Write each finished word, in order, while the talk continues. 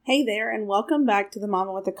Hey there, and welcome back to the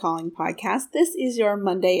Mama with a Calling podcast. This is your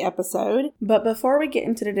Monday episode. But before we get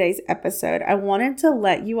into today's episode, I wanted to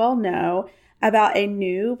let you all know about a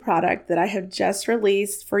new product that I have just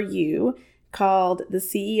released for you called the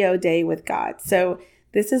CEO Day with God. So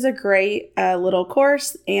this is a great little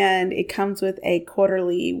course, and it comes with a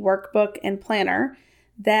quarterly workbook and planner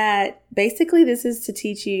that basically this is to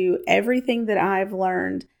teach you everything that I've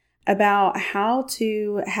learned about how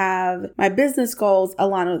to have my business goals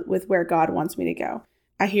align with where God wants me to go.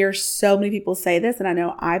 I hear so many people say this, and I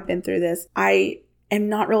know I've been through this. I am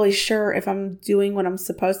not really sure if I'm doing what I'm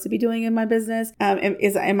supposed to be doing in my business.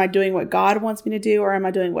 Am I doing what God wants me to do, or am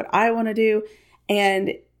I doing what I want to do?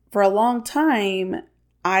 And for a long time,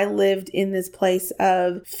 I lived in this place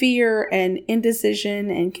of fear and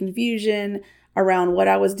indecision and confusion around what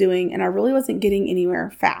I was doing, and I really wasn't getting anywhere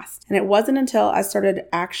fast. And it wasn't until I started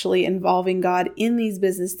actually involving God in these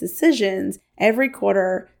business decisions every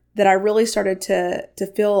quarter that I really started to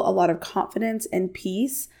feel a lot of confidence and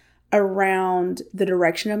peace around the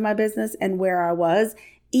direction of my business and where I was,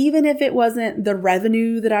 even if it wasn't the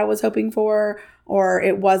revenue that I was hoping for, or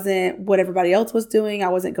it wasn't what everybody else was doing. I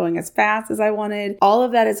wasn't going as fast as I wanted. All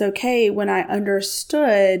of that is okay when I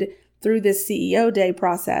understood through this CEO Day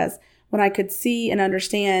process, when I could see and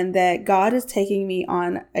understand that God is taking me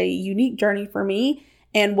on a unique journey for me,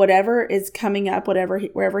 and whatever is coming up,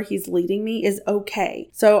 wherever He's leading me is okay.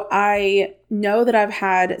 So I know that I've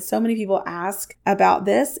had so many people ask about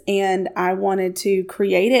this, and I wanted to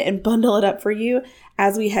create it and bundle it up for you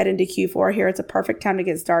as we head into Q4 here. It's a perfect time to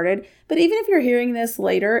get started. But even if you're hearing this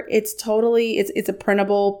later, it's a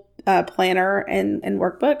printable planner and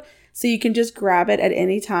workbook. So you can just grab it at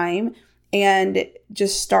any time and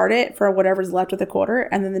just start it for whatever's left of the quarter,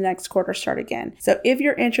 and then the next quarter start again. So if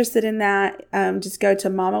you're interested in that, just go to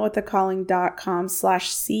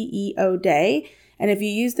mamawithacalling.com/CEO Day. And if you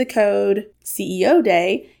use the code CEO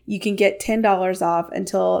Day, you can get $10 off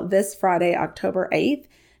until this Friday, October 8th,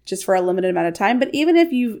 just for a limited amount of time. But even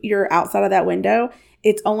if you're outside of that window,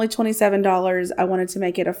 it's only $27. I wanted to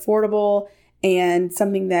make it affordable and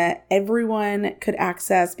something that everyone could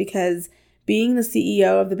access, because being the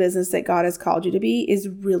CEO of the business that God has called you to be is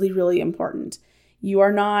really, really important. You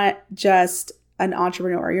are not just an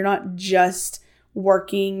entrepreneur. You're not just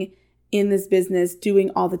working in this business, doing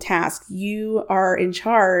all the tasks. You are in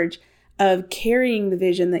charge of carrying the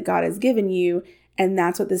vision that God has given you. And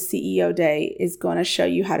that's what the CEO Day is going to show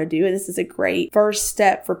you how to do. And this is a great first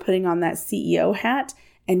step for putting on that CEO hat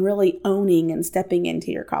and really owning and stepping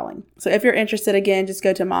into your calling. So if you're interested, again, just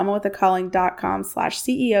go to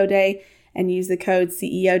mamawithacalling.com/CEO Day and use the code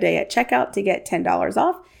CEO Day at checkout to get $10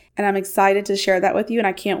 off. And I'm excited to share that with you, and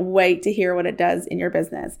I can't wait to hear what it does in your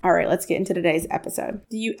business. All right, let's get into today's episode.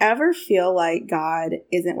 Do you ever feel like God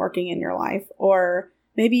isn't working in your life? Or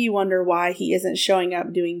maybe you wonder why He isn't showing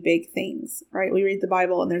up doing big things, right? We read the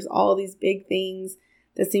Bible and there's all these big things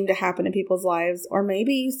that seem to happen in people's lives. Or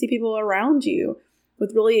maybe you see people around you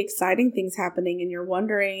with really exciting things happening and you're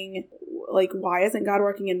wondering, like, why isn't God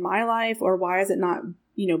working in my life? Or why is it not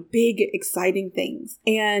big, exciting things?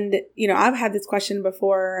 And, I've had this question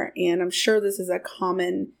before, and I'm sure this is a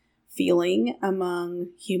common feeling among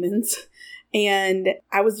humans. And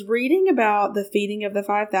I was reading about the feeding of the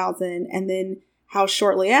 5,000, and then how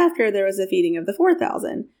shortly after there was a feeding of the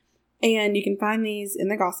 4,000. And you can find these in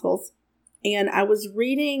the Gospels. And I was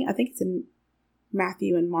reading, I think it's in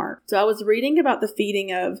Matthew and Mark. So I was reading about the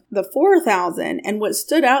feeding of the 4,000, and what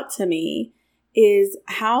stood out to me is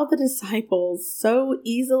how the disciples so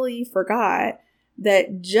easily forgot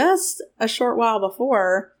that just a short while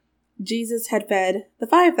before, Jesus had fed the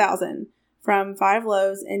 5,000 from 5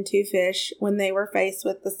 loaves and 2 fish when they were faced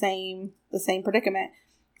with the same predicament.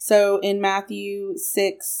 So in Matthew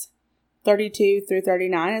 6:32 through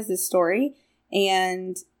 39 is this story,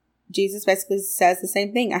 and Jesus basically says the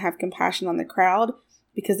same thing. I have compassion on the crowd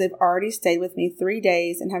because they've already stayed with me 3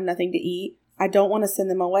 days and have nothing to eat. I don't want to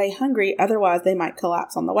send them away hungry, otherwise they might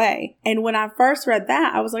collapse on the way. And when I first read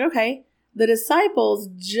that, I was like, okay, the disciples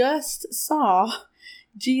just saw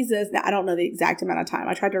Jesus. Now, I don't know the exact amount of time.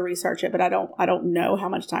 I tried to research it, but I don't know how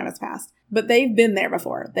much time has passed. But they've been there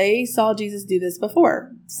before. They saw Jesus do this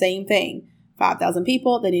before. Same thing. 5,000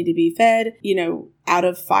 people, they need to be fed. Out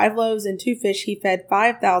of 5 loaves and 2 fish, He fed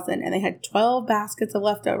 5,000, and they had 12 baskets of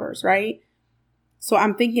leftovers, right? So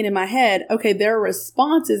I'm thinking in my head, okay, their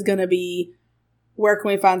response is going to be, where can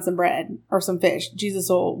we find some bread or some fish? Jesus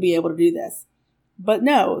will be able to do this. But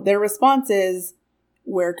no, their response is,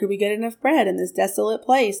 where could we get enough bread in this desolate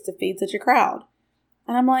place to feed such a crowd?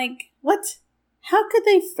 And I'm like, what? How could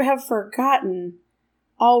they have forgotten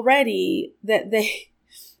already that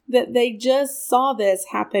that they just saw this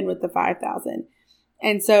happen with the 5,000.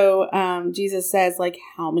 And so Jesus says, like,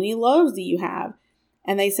 how many loaves do you have?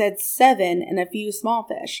 And they said 7 and a few small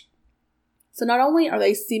fish. So not only are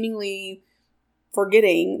they seemingly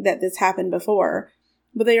forgetting that this happened before,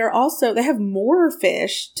 but they have more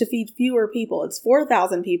fish to feed fewer people. It's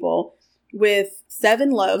 4,000 people with 7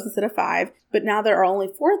 loaves instead of 5, but now there are only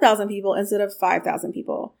 4,000 people instead of 5,000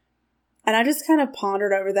 people. And I just kind of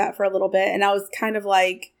pondered over that for a little bit. And I was kind of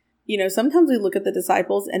like, sometimes we look at the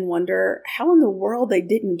disciples and wonder how in the world they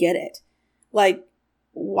didn't get it. Like,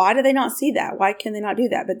 why do they not see that? Why can they not do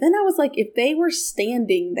that? But then I was like, if they were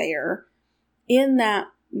standing there in that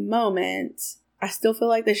moment, I still feel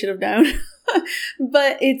like they should have known.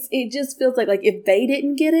 But it just feels like if they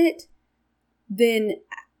didn't get it, then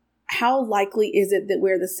how likely is it that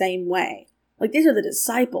we're the same way? Like, these are the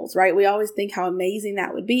disciples, right? We always think how amazing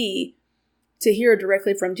that would be to hear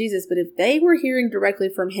directly from Jesus. But if they were hearing directly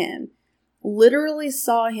from him, literally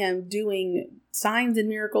saw him doing signs and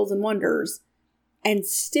miracles and wonders, and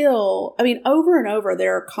still, over and over,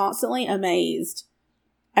 they're constantly amazed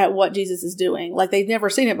at what Jesus is doing. Like, they've never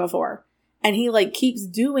seen it before. And he keeps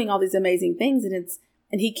doing all these amazing things.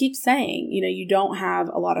 And he keeps saying, you don't have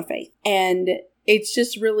a lot of faith. And it's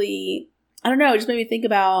just really, I don't know, it just made me think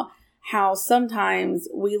about how sometimes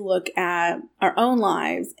we look at our own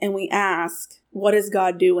lives and we ask, what is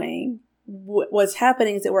God doing? What's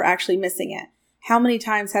happening is that we're actually missing it. How many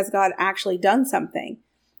times has God actually done something?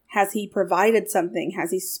 Has he provided something? Has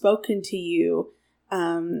he spoken to you?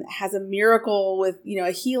 Has a miracle with, a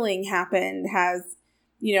healing happened? Has,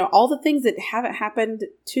 all the things that haven't happened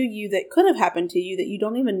to you that could have happened to you that you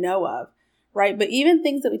don't even know of, right? But even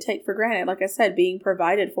things that we take for granted, like I said, being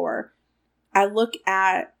provided for. I look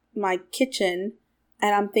at my kitchen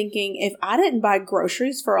and I'm thinking, if I didn't buy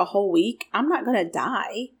groceries for a whole week, I'm not going to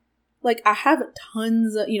die. Like, I have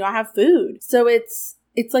tons of, I have food. So it's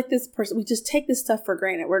like this person, we just take this stuff for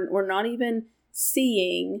granted. We're not even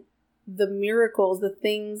seeing the miracles, the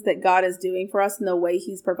things that God is doing for us and the way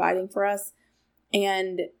he's providing for us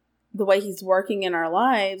and the way he's working in our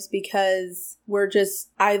lives, because we're just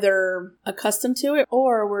either accustomed to it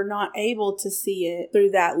or we're not able to see it through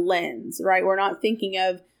that lens, right? We're not thinking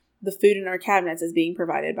of the food in our cabinets as being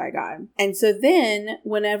provided by God. And so then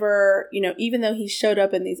whenever, even though he showed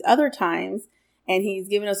up in these other times and he's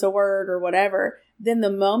given us a word or whatever, then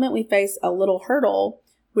the moment we face a little hurdle,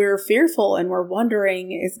 we're fearful and we're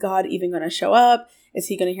wondering, is God even going to show up? Is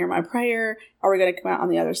he going to hear my prayer? Are we going to come out on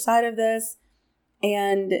the other side of this?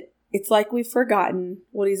 And it's like we've forgotten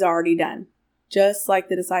what he's already done. Just like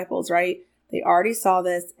the disciples, right? They already saw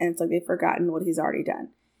this and it's like they've forgotten what he's already done.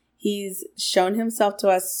 He's shown himself to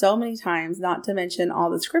us so many times, not to mention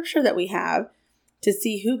all the scripture that we have to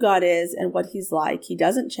see who God is and what he's like. He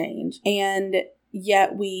doesn't change. And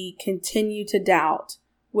yet we continue to doubt.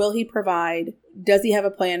 Will he provide? Does he have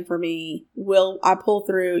a plan for me? Will I pull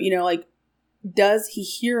through? Does he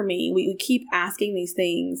hear me? We keep asking these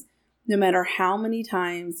things. No matter how many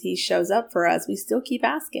times he shows up for us, we still keep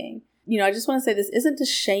asking. I just want to say this isn't to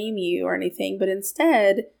shame you or anything, but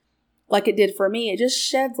instead, like it did for me, it just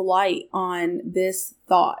sheds light on this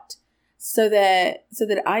thought so that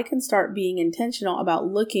I can start being intentional about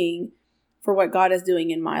looking for what God is doing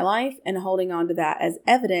in my life and holding on to that as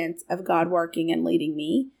evidence of God working and leading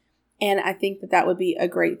me. And I think that would be a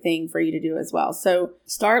great thing for you to do as well. So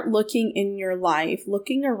start looking in your life,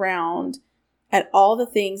 looking around at all the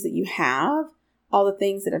things that you have, all the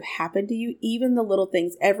things that have happened to you, even the little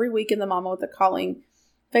things. Every week in the Mama with a Calling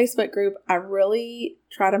Facebook group, I really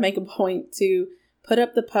try to make a point to put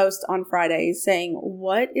up the post on Fridays saying,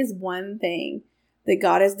 what is one thing that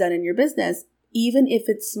God has done in your business, even if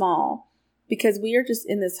it's small? Because we are just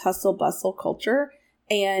in this hustle bustle culture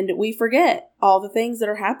and we forget all the things that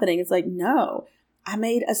are happening. It's like, no, I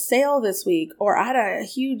made a sale this week, or I had a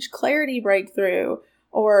huge clarity breakthrough,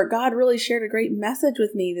 or God really shared a great message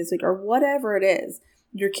with me this week, or whatever it is.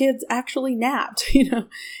 Your kids actually napped,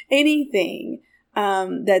 anything.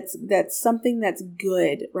 That's something that's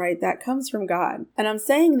good, right? That comes from God. And I'm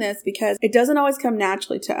saying this because it doesn't always come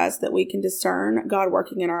naturally to us that we can discern God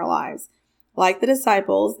working in our lives. Like the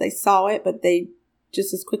disciples, they saw it, but they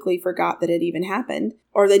just as quickly forgot that it even happened,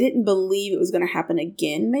 or they didn't believe it was going to happen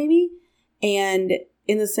again, maybe. And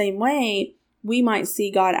in the same way, we might see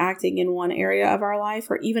God acting in one area of our life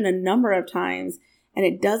or even a number of times, and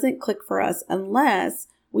it doesn't click for us unless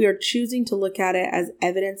we are choosing to look at it as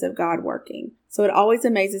evidence of God working. So it always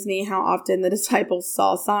amazes me how often the disciples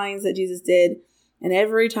saw signs that Jesus did, and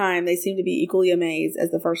every time they seemed to be equally amazed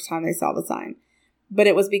as the first time they saw the sign. But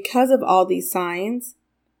it was because of all these signs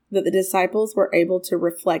that the disciples were able to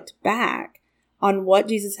reflect back on what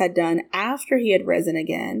Jesus had done after he had risen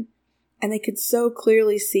again. And they could so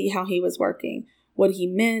clearly see how he was working, what he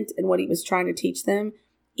meant and what he was trying to teach them,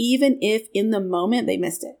 even if in the moment they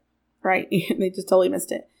missed it, right? They just totally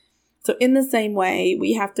missed it. So in the same way,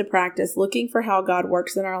 we have to practice looking for how God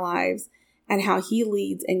works in our lives and how he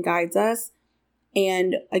leads and guides us.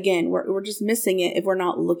 And again, we're just missing it if we're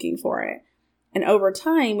not looking for it. And over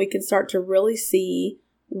time, we can start to really see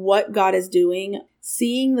what God is doing,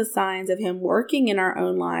 seeing the signs of him working in our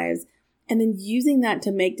own lives, and then using that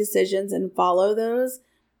to make decisions and follow those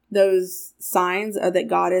signs that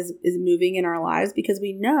God is moving in our lives, because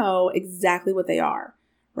we know exactly what they are,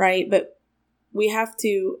 right? But we have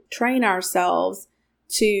to train ourselves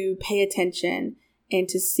to pay attention and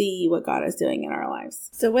to see what God is doing in our lives.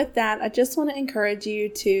 So with that, I just want to encourage you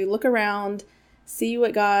to look around, see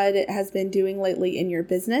what God has been doing lately in your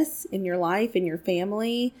business, in your life, in your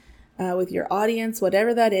family, with your audience,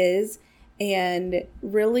 whatever that is, and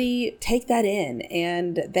really take that in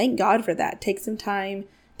and thank God for that. Take some time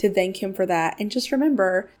to thank him for that. And just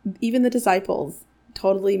remember, even the disciples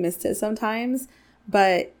totally missed it sometimes,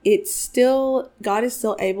 but God is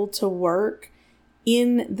still able to work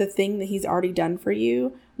in the thing that he's already done for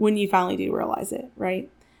you when you finally do realize it, right?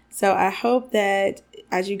 So I hope that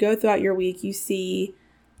as you go throughout your week, you see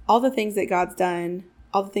all the things that God's done,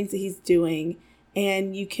 all the things that he's doing,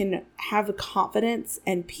 and you can have confidence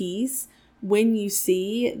and peace when you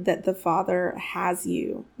see that the Father has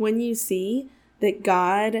you, when you see that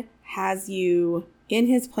God has you in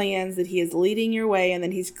his plans, that he is leading your way, and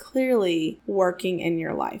that he's clearly working in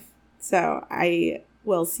your life. So I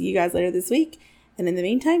will see you guys later this week. And in the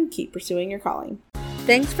meantime, keep pursuing your calling.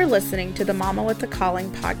 Thanks for listening to the Mama with a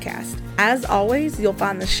Calling podcast. As always, you'll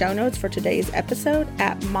find the show notes for today's episode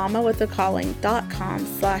at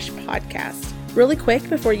mamawithacalling.com/podcast. Really quick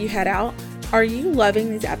before you head out, are you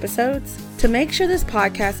loving these episodes? To make sure this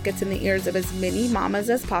podcast gets in the ears of as many mamas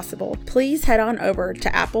as possible, please head on over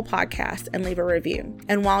to Apple Podcasts and leave a review.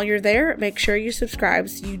 And while you're there, make sure you subscribe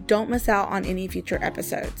so you don't miss out on any future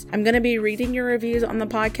episodes. I'm going to be reading your reviews on the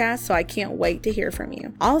podcast, so I can't wait to hear from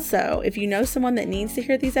you. Also, if you know someone that needs to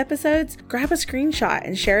hear these episodes, grab a screenshot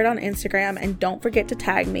and share it on Instagram, and don't forget to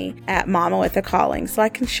tag me at Mama with a Calling so I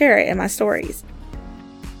can share it in my stories.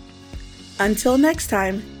 Until next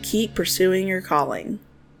time, keep pursuing your calling.